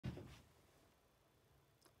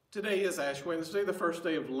Today is Ash Wednesday, the first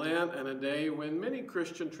day of Lent, and a day when many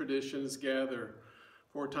Christian traditions gather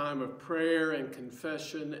for a time of prayer and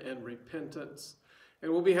confession and repentance.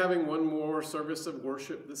 And we'll be having one more service of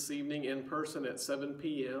worship this evening in person at 7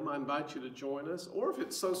 p.m. I invite you to join us, or if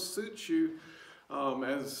it so suits you,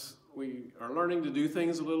 as we are learning to do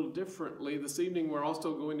things a little differently, this evening we're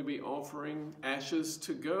also going to be offering Ashes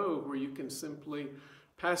to Go, where you can simply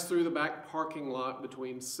pass through the back parking lot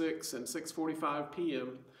between 6 and 6:45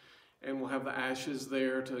 p.m. and we'll have the ashes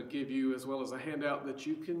there to give you, as well as a handout that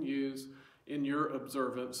you can use in your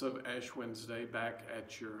observance of Ash Wednesday back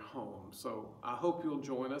at your home. So I hope you'll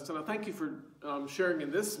join us, and I thank you for sharing in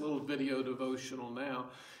this little video devotional now.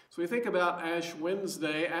 So we think about Ash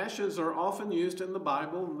Wednesday. Ashes are often used in the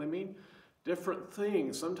Bible, and they mean different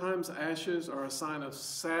things. Sometimes ashes are a sign of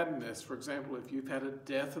sadness. For example, if you've had a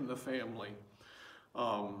death in the family.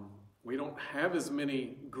 We don't have as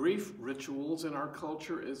many grief rituals in our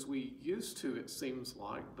culture as we used to, it seems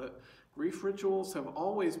like, but grief rituals have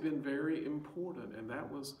always been very important, and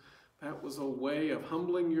that was a way of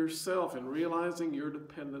humbling yourself and realizing your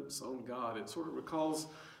dependence on God. It sort of recalls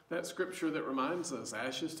that scripture that reminds us,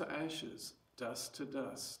 ashes to ashes, dust to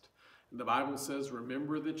dust. And the Bible says,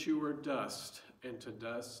 remember that you are dust, and to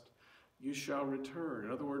dust you shall return.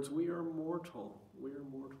 In other words, we are mortal. We are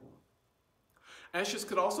mortal. Ashes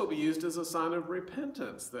could also be used as a sign of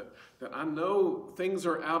repentance, that I know things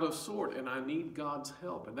are out of sort and I need God's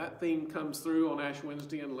help. And that theme comes through on Ash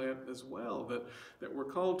Wednesday and Lent as well, that we're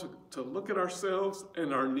called to look at ourselves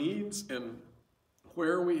and our needs and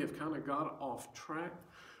where we have kind of got off track.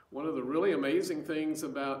 One of the really amazing things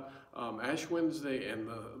about Ash Wednesday and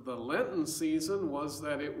the Lenten season was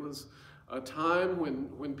that it was a time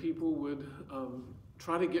when people would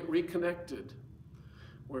try to get reconnected,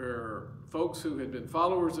 where folks who had been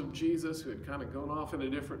followers of Jesus, who had kind of gone off in a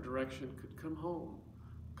different direction, could come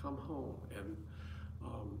home. And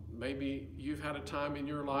maybe you've had a time in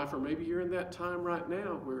your life, or maybe you're in that time right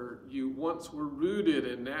now where you once were rooted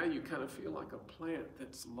and now you kind of feel like a plant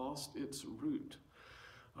that's lost its root.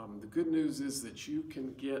 The good news is that you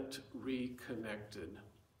can get reconnected.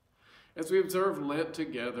 As we observe Lent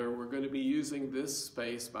together, we're going to be using this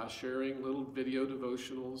space by sharing little video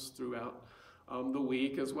devotionals throughout the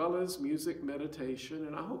week, as well as music meditation,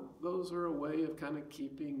 and I hope those are a way of kind of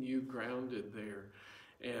keeping you grounded there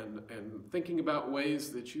and thinking about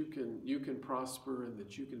ways that you can prosper and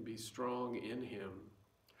that you can be strong in Him.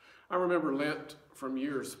 I remember Lent from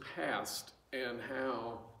years past and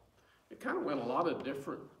how it kind of went a lot of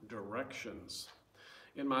different directions.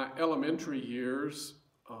 In my elementary years,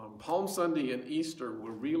 Palm Sunday and Easter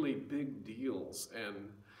were really big deals,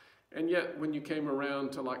 and yet, when you came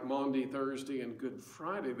around to like Maundy, Thursday, and Good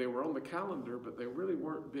Friday, they were on the calendar, but they really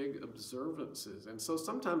weren't big observances. And so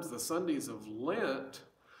sometimes the Sundays of Lent,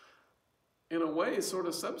 in a way, sort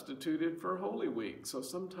of substituted for Holy Week. So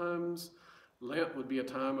sometimes Lent would be a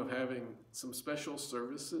time of having some special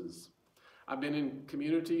services. I've been in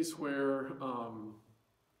communities where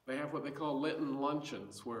they have what they call Lenten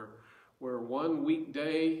luncheons, where one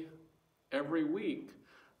weekday every week,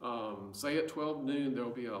 say at 12 noon, there'll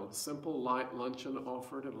be a simple light luncheon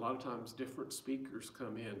offered, and a lot of times different speakers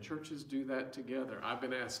come in. Churches do that together. I've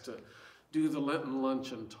been asked to do the Lenten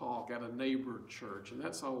luncheon talk at a neighbor church, and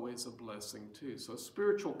that's always a blessing too. So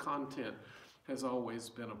spiritual content has always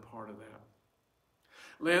been a part of that.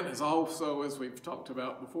 Lent has also, as we've talked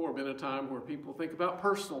about before, been a time where people think about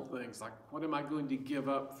personal things, like what am I going to give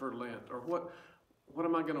up for Lent, or what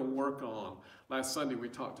am I going to work on? Last Sunday we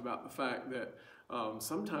talked about the fact that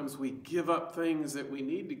sometimes we give up things that we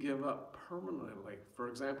need to give up permanently. For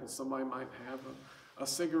example, somebody might have a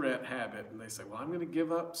cigarette habit, and they say, well, I'm going to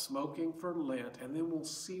give up smoking for Lent, and then we'll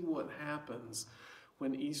see what happens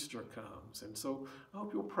when Easter comes. And so I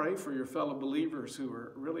hope you'll pray for your fellow believers who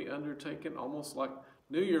are really undertaking, almost like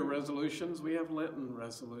New Year resolutions, we have Lenten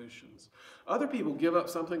resolutions. Other people give up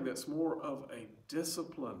something that's more of a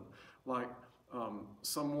discipline, like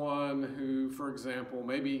someone who, for example,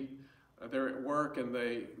 maybe they're at work and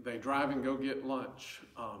they drive and go get lunch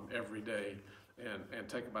every day and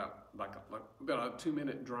take about a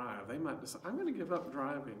 2-minute drive. They might decide, I'm going to give up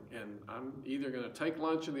driving, and I'm either going to take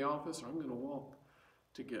lunch in the office or I'm going to walk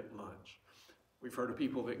to get lunch. We've heard of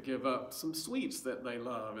people that give up some sweets that they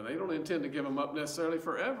love, and they don't intend to give them up necessarily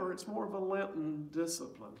forever. It's more of a Lenten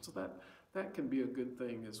discipline. So that can be a good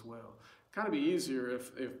thing as well. Kind of be easier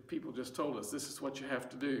if people just told us this is what you have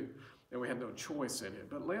to do, and we had no choice in it.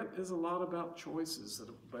 But Lent is a lot about choices,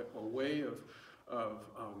 a way of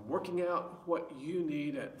working out what you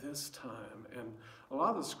need at this time. And a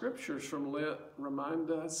lot of the scriptures from Lent remind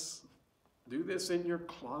us, do this in your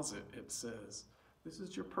closet, it says. This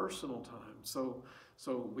is your personal time. So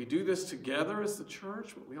we do this together as the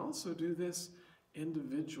church, but we also do this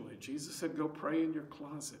individually. Jesus said, go pray in your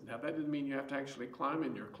closet. Now, that didn't mean you have to actually climb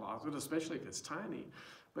in your closet, especially if it's tiny,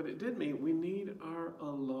 but it did mean we need our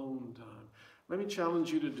alone time. Let me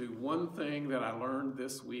challenge you to do one thing that I learned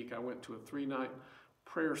this week. I went to a 3-night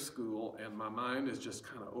prayer school, and my mind is just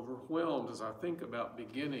kind of overwhelmed as I think about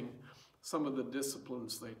beginning some of the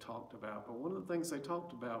disciplines they talked about. But one of the things they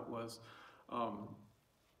talked about was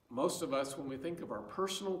most of us, when we think of our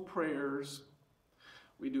personal prayers,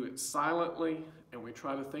 we do it silently and we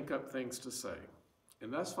try to think up things to say.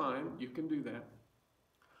 And that's fine, you can do that.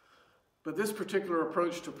 But this particular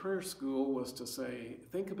approach to prayer school was to say,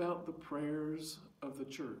 think about the prayers of the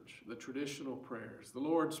church, the traditional prayers, the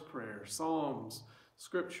Lord's Prayer, Psalms,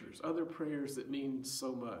 Scriptures, other prayers that mean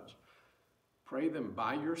so much. Pray them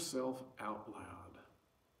by yourself out loud.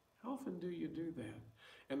 How often do you do that?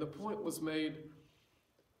 And the point was made,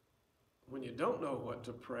 when you don't know what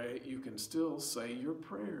to pray, you can still say your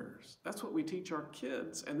prayers. That's what we teach our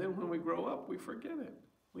kids, and then when we grow up, we forget it.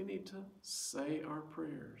 We need to say our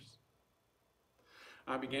prayers.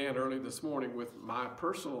 I began early this morning with my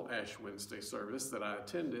personal Ash Wednesday service that I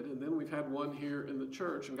attended, and then we've had one here in the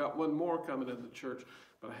church and got one more coming in the church,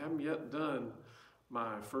 but I haven't yet done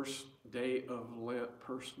my first day of Lent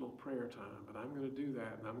personal prayer time, but I'm going to do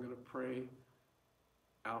that, and I'm going to pray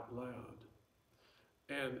out loud.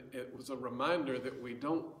 And it was a reminder that we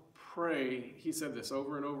don't pray, he said this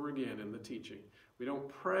over and over again in the teaching, we don't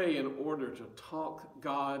pray in order to talk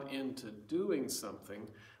God into doing something.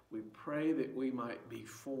 We pray that we might be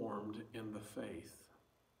formed in the faith.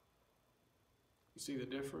 You see the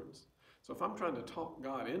difference? So if I'm trying to talk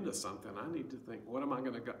God into something, I need to think, what am I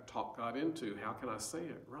going to talk God into? How can I say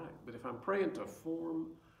it right? But if I'm praying to form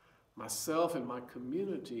myself and my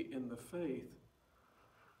community in the faith,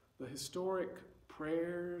 the historic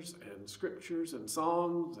prayers and scriptures and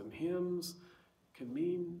songs and hymns can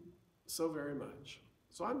mean so very much.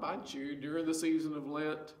 So I invite you during the season of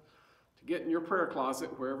Lent to get in your prayer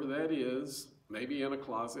closet, wherever that is, maybe in a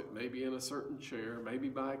closet, maybe in a certain chair, maybe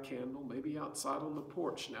by a candle, maybe outside on the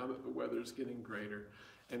porch now that the weather's getting greater,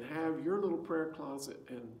 and have your little prayer closet,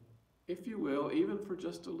 and if you will, even for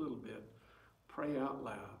just a little bit, pray out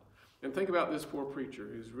loud. And think about this poor preacher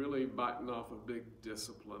who's really biting off a big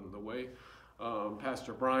discipline. The way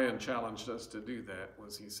Pastor Brian challenged us to do that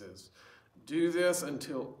was, he says, do this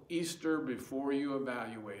until Easter before you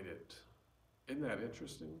evaluate it. Isn't that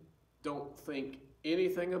interesting? Don't think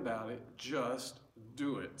anything about it, just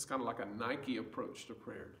do it. It's kind of like a Nike approach to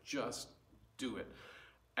prayer. Just do it.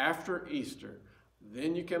 After Easter,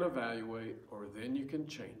 then you can evaluate or then you can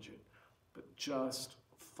change it. But just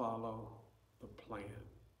follow the plan.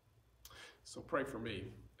 So pray for me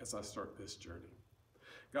as I start this journey.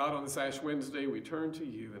 God, on this Ash Wednesday, we turn to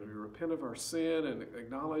you and we repent of our sin and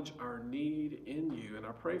acknowledge our need in you. And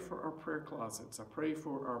I pray for our prayer closets. I pray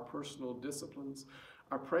for our personal disciplines.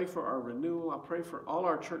 I pray for our renewal. I pray for all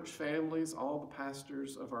our church families, all the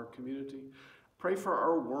pastors of our community. Pray for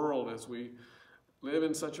our world as we live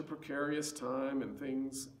in such a precarious time and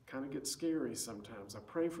things kind of get scary sometimes. I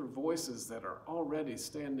pray for voices that are already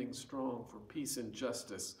standing strong for peace and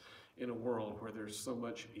justice in a world where there's so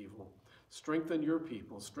much evil. Strengthen your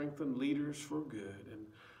people, strengthen leaders for good. And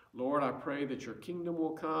Lord, I pray that your kingdom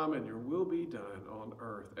will come and your will be done on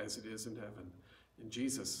earth as it is in heaven. In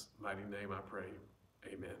Jesus' mighty name I pray,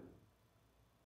 amen.